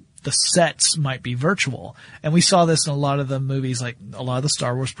sets might be virtual. And we saw this in a lot of the movies, like a lot of the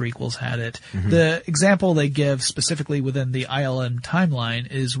Star Wars prequels had it. Mm-hmm. The example they give specifically within the ILM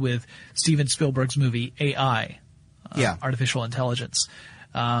timeline is with Steven Spielberg's movie AI, Artificial Intelligence.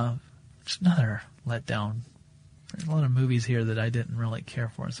 Just another letdown. There's a lot of movies here that I didn't really care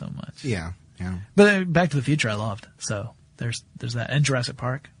for so much. Yeah. But Back to the Future I loved. So there's that. And Jurassic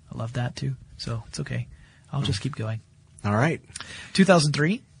Park, I loved that too. So it's okay. I'll just keep going. All right.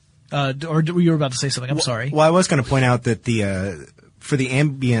 2003. Or you were about to say something. I'm sorry. Well, I was going to point out that for the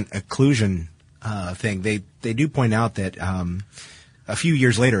ambient occlusion thing, they do point out that a few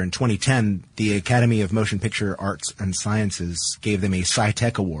years later, in 2010, the Academy of Motion Picture Arts and Sciences gave them a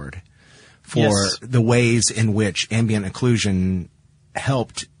SciTech Award for the ways in which ambient occlusion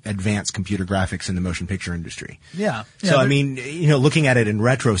helped advance computer graphics in the motion picture industry. Yeah. So, I mean, looking at it in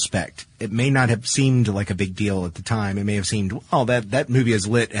retrospect, it may not have seemed like a big deal at the time. It may have seemed, well, that movie is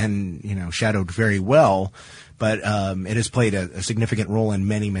lit and, shadowed very well, but it has played a significant role in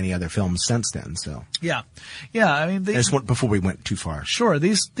many, many other films since then. So yeah. I mean, before we went too far. Sure.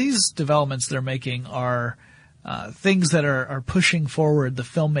 These developments they're making are things that are pushing forward the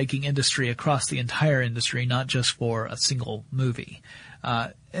filmmaking industry across the entire industry, not just for a single movie.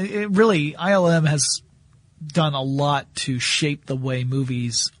 Really, ILM has done a lot to shape the way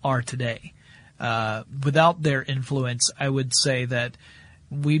movies are today. Without their influence, I would say that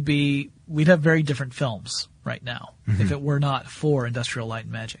we'd have very different films right now if it were not for Industrial Light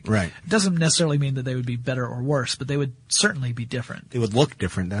and Magic. Right. It doesn't necessarily mean that they would be better or worse, but they would certainly be different. They would look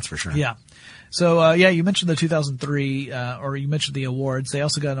different, that's for sure. Yeah. So, you mentioned the 2003, or you mentioned the awards. They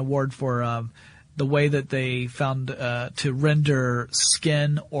also got an award for the way that they found to render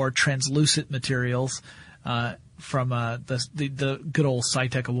skin or translucent materials from the good old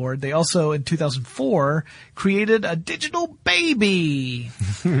SciTech Award. They also, in 2004, created a digital baby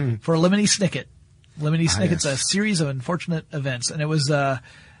for Lemony Snicket. Lemony Snicket's a series of unfortunate events, and it was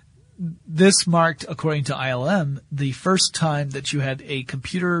this marked, according to ILM, the first time that you had a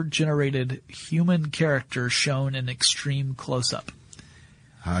computer-generated human character shown in extreme close-up.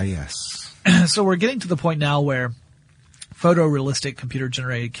 Yes. So we're getting to the point now where photorealistic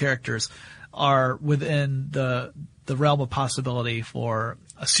computer-generated characters are within the realm of possibility for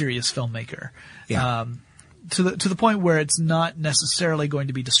a serious filmmaker. Yeah. To the point where it's not necessarily going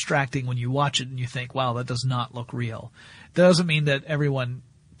to be distracting when you watch it and you think, wow, that does not look real. That doesn't mean that everyone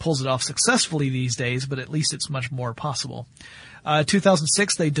pulls it off successfully these days, but at least it's much more possible.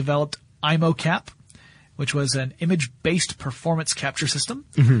 2006, they developed IMOCap, which was an image-based performance capture system.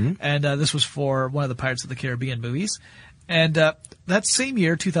 Mm-hmm. And this was for one of the Pirates of the Caribbean movies. And that same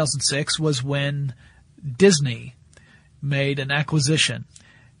year, 2006, was when Disney made an acquisition.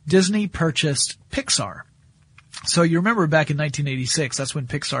 Disney purchased Pixar. So you remember back in 1986, that's when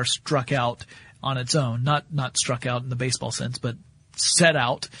Pixar struck out on its own. Not struck out in the baseball sense, but set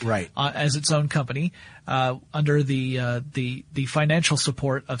out as its own company under the financial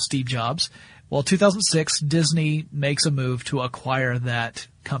support of Steve Jobs. Well, 2006, Disney makes a move to acquire that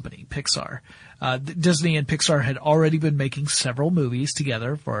company, Pixar. Disney and Pixar had already been making several movies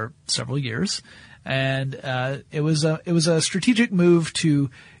together for several years, and it was a strategic move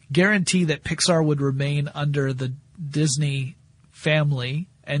to guarantee that Pixar would remain under the Disney family,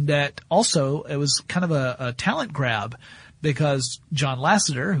 and that also it was kind of a talent grab because John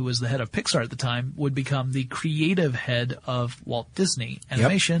Lasseter, who was the head of Pixar at the time, would become the creative head of Walt Disney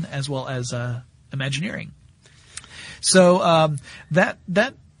Animation as well as Imagineering. So that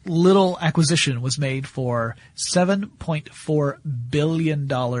little acquisition was made for $7.4 billion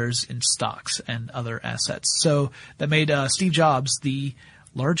in stocks and other assets. So that made Steve Jobs the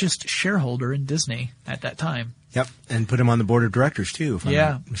largest shareholder in Disney at that time. Yep, and put him on the board of directors too, if I'm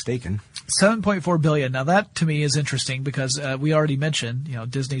not mistaken. $7.4 billion. Now that to me is interesting because we already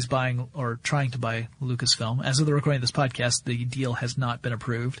mentioned, Disney's buying or trying to buy Lucasfilm. As of the recording of this podcast, the deal has not been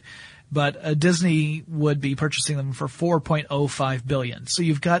approved, but Disney would be purchasing them for $4.05 billion. So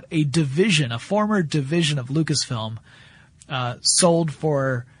you've got a former division of Lucasfilm, sold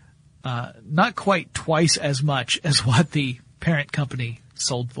for not quite twice as much as what the parent company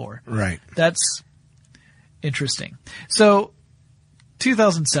sold for. Right. That's interesting. So,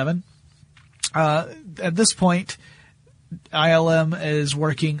 2007, at this point, ILM is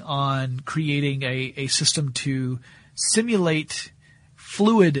working on creating a system to simulate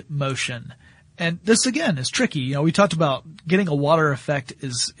fluid motion. And this again is tricky. We talked about getting a water effect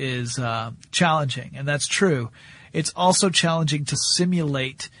is challenging, and that's true. It's also challenging to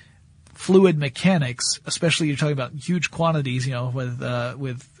simulate fluid mechanics, especially you're talking about huge quantities, with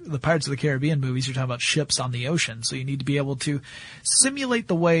the Pirates of the Caribbean movies, you're talking about ships on the ocean. So you need to be able to simulate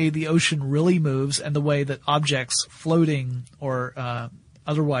the way the ocean really moves and the way that objects floating or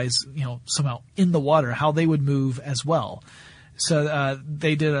otherwise, somehow in the water, how they would move as well. So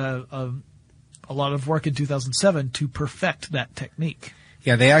they did a lot of work in 2007 to perfect that technique.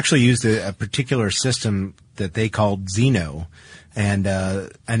 Yeah, they actually used a particular system that they called Xeno, and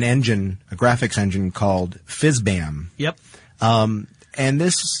an engine, a graphics engine called FizzBAM. Yep. And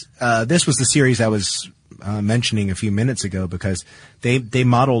this was the series I was mentioning a few minutes ago, because they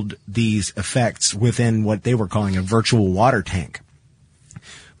modeled these effects within what they were calling a virtual water tank.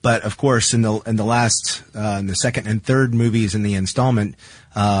 But of course, in the second and third movies in the installment,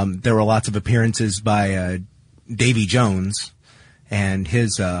 there were lots of appearances by Davy Jones and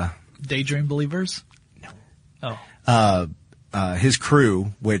his Daydream Believers. No. His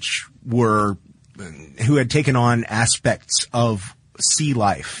crew, who had taken on aspects of sea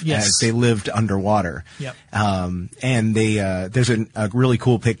life as they lived underwater. Yep. And there's a really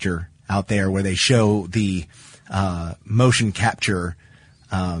cool picture out there where they show the motion capture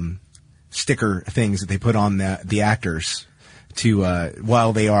sticker things that they put on the actors to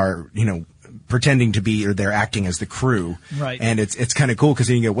while they are pretending to be, or they're acting as the crew. Right. And it's kind of cool because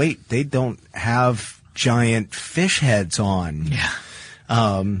then you go, wait, they don't have giant fish heads on. Yeah.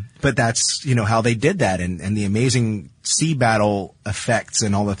 But that's, how they did that, and the amazing sea battle effects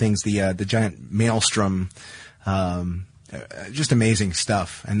and all the things, the giant maelstrom, just amazing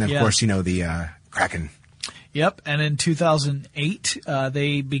stuff. And then of course, the Kraken. Yep. And in 2008,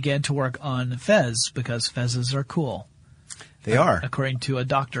 they began to work on Fez, because Fezes are cool. They are. According to a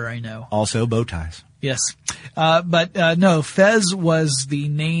doctor I know. Also bow ties. Yes. But no, Fez was the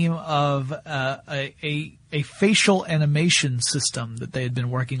name of a facial animation system that they had been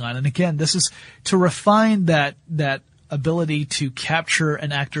working on. And again, this is to refine that ability to capture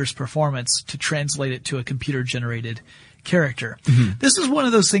an actor's performance to translate it to a computer-generated character. Mm-hmm. This is one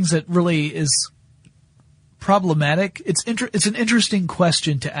of those things that really is problematic. It's an interesting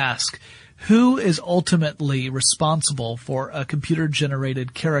question to ask. Who is ultimately responsible for a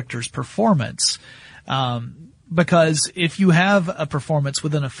computer-generated character's performance? Because if you have a performance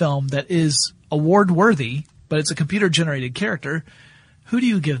within a film that is award-worthy, but it's a computer-generated character, who do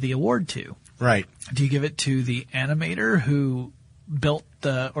you give the award to? Right. Do you give it to the animator who built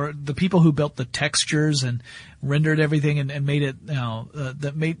or the people who built the textures and rendered everything and made it,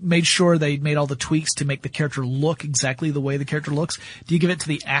 that made sure they made all the tweaks to make the character look exactly the way the character looks? Do you give it to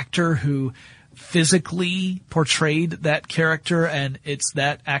the actor who physically portrayed that character and it's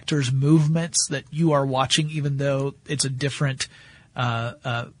that actor's movements that you are watching, even though it's a different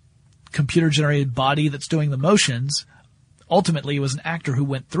computer generated body that's doing the motions? Ultimately, it was an actor who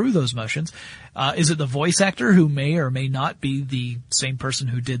went through those motions. Is it the voice actor who may or may not be the same person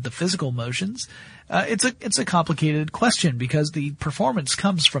who did the physical motions? It's a complicated question because the performance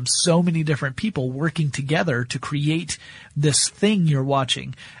comes from so many different people working together to create this thing you're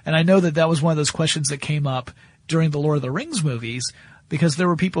watching. And I know that was one of those questions that came up during the Lord of the Rings movies, because there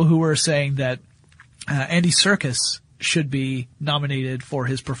were people who were saying that Andy Serkis should be nominated for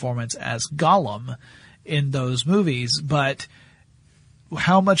his performance as Gollum in those movies, but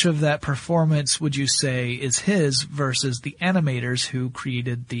how much of that performance would you say is his versus the animators who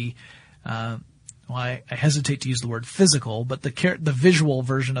created the I hesitate to use the word physical, but the visual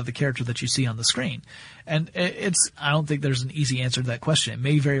version of the character that you see on the screen? And I don't think there's an easy answer to that question. It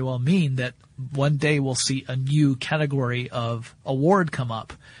may very well mean that one day we'll see a new category of award come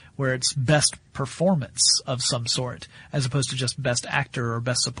up where it's best performance of some sort, as opposed to just best actor or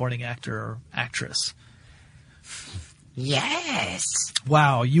best supporting actor or actress. Yes.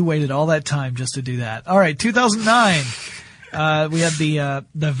 Wow, you waited all that time just to do that. All right, 2009. We had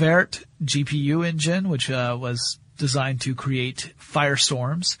the Vert GPU engine, which was designed to create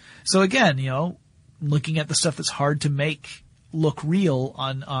firestorms. So again, looking at the stuff that's hard to make look real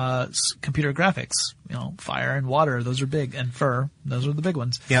on computer graphics. Fire and water, those are big, and fur, those are the big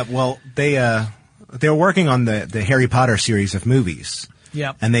ones. Yeah, well, they were working on the Harry Potter series of movies.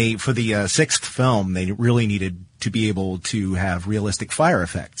 Yeah. And for the sixth film, they really needed to be able to have realistic fire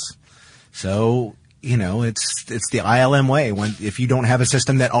effects. So, it's the ILM way. If you don't have a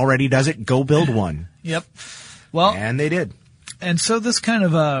system that already does it, go build one. Yep. Well, and they did. And so this kind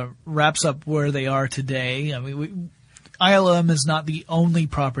of wraps up where they are today. I mean, ILM is not the only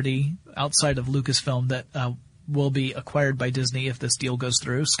property outside of Lucasfilm that will be acquired by Disney if this deal goes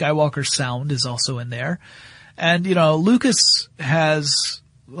through. Skywalker Sound is also in there. And, Lucas has,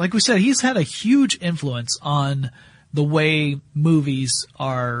 like we said, he's had a huge influence on the way movies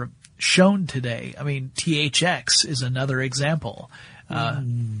are shown today. I mean, THX is another example,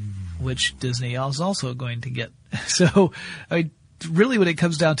 which Disney is also going to get. So, I mean, really when it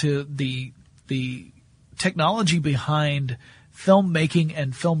comes down to the technology behind filmmaking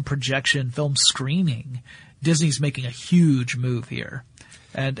and film projection, film screening, Disney's making a huge move here.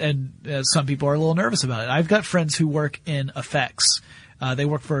 And some people are a little nervous about it. I've got friends who work in effects. They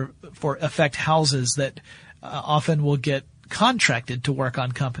work for effect houses that often will get contracted to work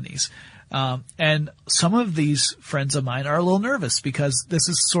on companies. And some of these friends of mine are a little nervous because this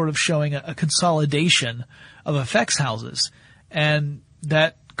is sort of showing a consolidation of effects houses. And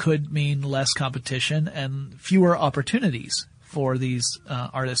that could mean less competition and fewer opportunities for these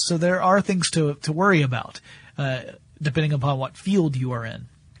artists. So there are things to worry about, depending upon what field you are in.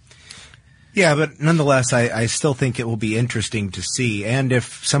 Yeah, but nonetheless, I still think it will be interesting to see. And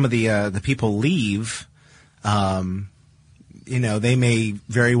if some of the people leave, they may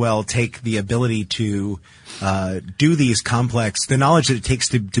very well take the ability to do these the knowledge that it takes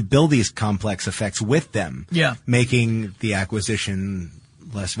to build these complex effects with them. Yeah, making the acquisition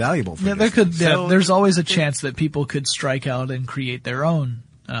less valuable for there's always a chance that people could strike out and create their own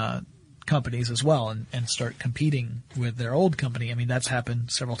companies as well and start competing with their old company. I mean, that's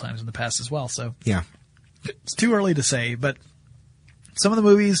happened several times in the past as well. So yeah, it's too early to say, but some of the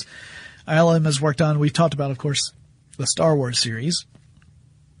movies ILM has worked on, we've talked about, of course, the Star Wars series,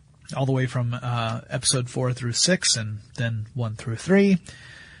 all the way from episode 4 through 6 and then 1 through 3.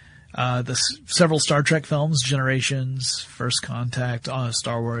 Several Star Trek films, Generations, First Contact,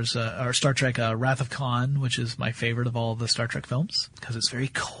 Star Wars, or Star Trek Wrath of Khan, which is my favorite of all the Star Trek films because it's very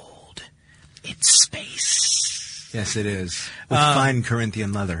cold in space. Yes, it is. With fine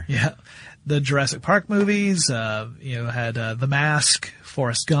Corinthian leather. Yeah. The Jurassic Park movies, had The Mask,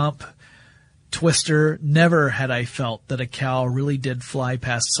 Forrest Gump, Twister. Never had I felt that a cow really did fly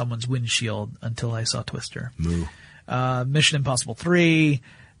past someone's windshield until I saw Twister. Moo. Mission Impossible 3.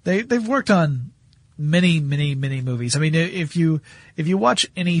 They've worked on many, many, many movies. I mean, if you watch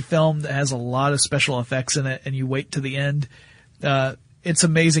any film that has a lot of special effects in it and you wait to the end, it's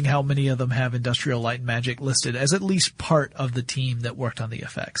amazing how many of them have Industrial Light and Magic listed as at least part of the team that worked on the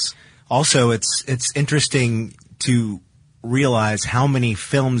effects. Also, it's interesting to realize how many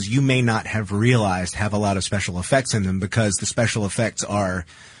films you may not have realized have a lot of special effects in them because the special effects are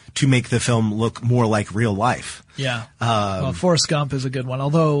to make the film look more like real life. Yeah. Forrest Gump is a good one,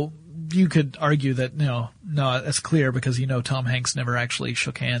 although you could argue that, no, that's clear because Tom Hanks never actually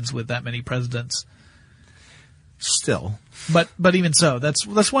shook hands with that many presidents. Still. But even so,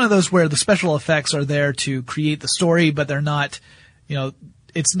 that's one of those where the special effects are there to create the story, but they're not,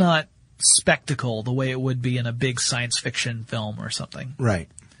 it's not spectacle the way it would be in a big science fiction film or something. Right.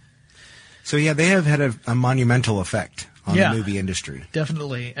 So yeah, they have had a monumental effect on the movie industry.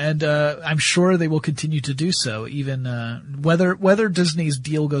 Definitely. And I'm sure they will continue to do so, even whether Disney's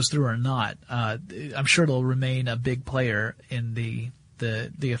deal goes through or not. I'm sure it'll remain a big player in the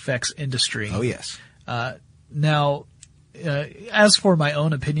effects industry. Oh, yes. Now, as for my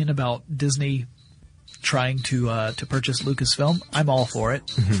own opinion about Disney trying to purchase Lucasfilm, I'm all for it.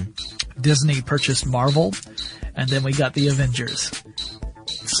 Mm-hmm. Disney purchased Marvel, and then we got the Avengers.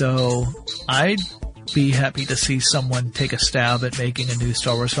 So I'd be happy to see someone take a stab at making a new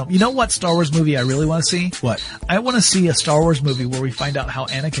Star Wars film. You know what Star Wars movie I really want to see? What? I want to see a Star Wars movie where we find out how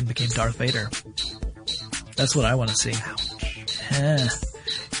Anakin became Darth Vader. That's what I want to see.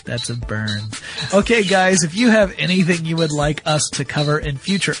 That's a burn. Okay, guys, if you have anything you would like us to cover in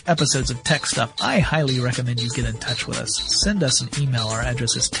future episodes of Tech Stuff, I highly recommend you get in touch with us. Send us an email. Our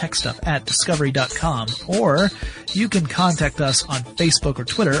address is techstuff@discovery.com, or you can contact us on Facebook or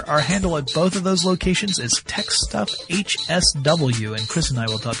Twitter. Our handle at both of those locations is TechStuffHSW, and Chris and I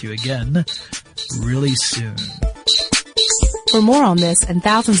will talk to you again really soon. For more on this and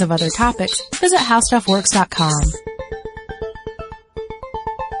thousands of other topics, visit HowStuffWorks.com.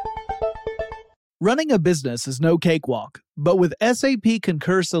 Running a business is no cakewalk, but with SAP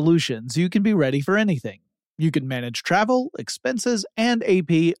Concur Solutions, you can be ready for anything. You can manage travel, expenses, and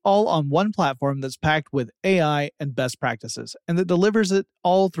AP all on one platform that's packed with AI and best practices, and that delivers it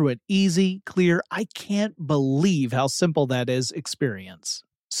all through an easy, clear, I can't believe how simple that is experience.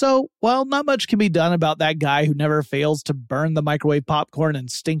 So, while not much can be done about that guy who never fails to burn the microwave popcorn and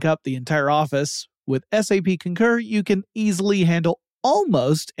stink up the entire office, with SAP Concur, you can easily handle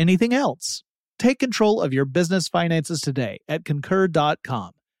almost anything else. Take control of your business finances today at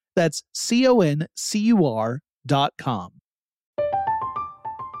Concur.com. That's Concur.com. ASAPcommerce.com.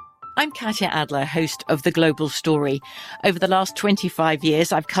 I'm Katya Adler, host of The Global Story. Over the last 25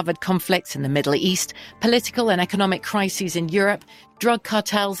 years, I've covered conflicts in the Middle East, political and economic crises in Europe, drug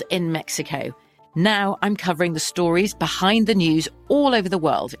cartels in Mexico. Now I'm covering the stories behind the news all over the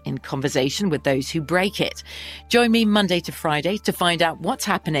world in conversation with those who break it. Join me Monday to Friday to find out what's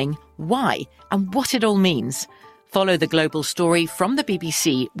happening, why, and what it all means. Follow The Global Story from the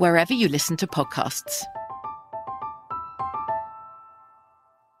BBC wherever you listen to podcasts.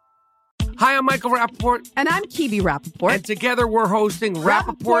 Hi, I'm Michael Rappaport. And I'm Kibi Rappaport. And together we're hosting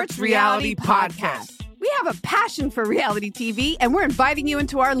Rappaport's Reality Podcast. We have a passion for reality TV, and we're inviting you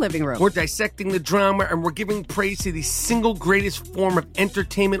into our living room. We're dissecting the drama, and we're giving praise to the single greatest form of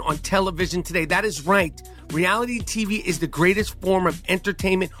entertainment on television today. That is right. Reality TV is the greatest form of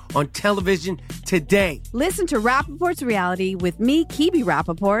entertainment on television today. Listen to Rappaport's Reality with me, Kibi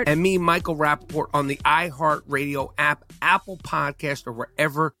Rappaport. And me, Michael Rappaport, on the iHeartRadio app, Apple Podcast, or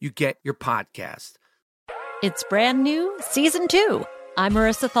wherever you get your podcast. It's brand new, Season 2. I'm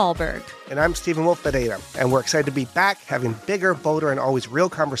Marissa Thalberg. And I'm Stephen Wolf Bedeta. And we're excited to be back having bigger, bolder, and always real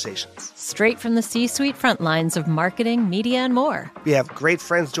conversations. Straight from the C-suite front lines of marketing, media, and more. We have great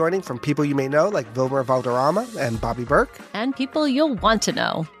friends joining from people you may know, like Wilmer Valderrama and Bobby Burke. And people you'll want to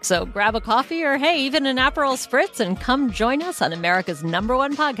know. So grab a coffee or, hey, even an Aperol Spritz and come join us on America's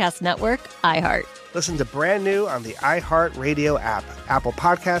 #1 podcast network, iHeart. Listen to brand new on the iHeartRadio app, Apple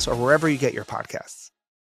Podcasts, or wherever you get your podcasts.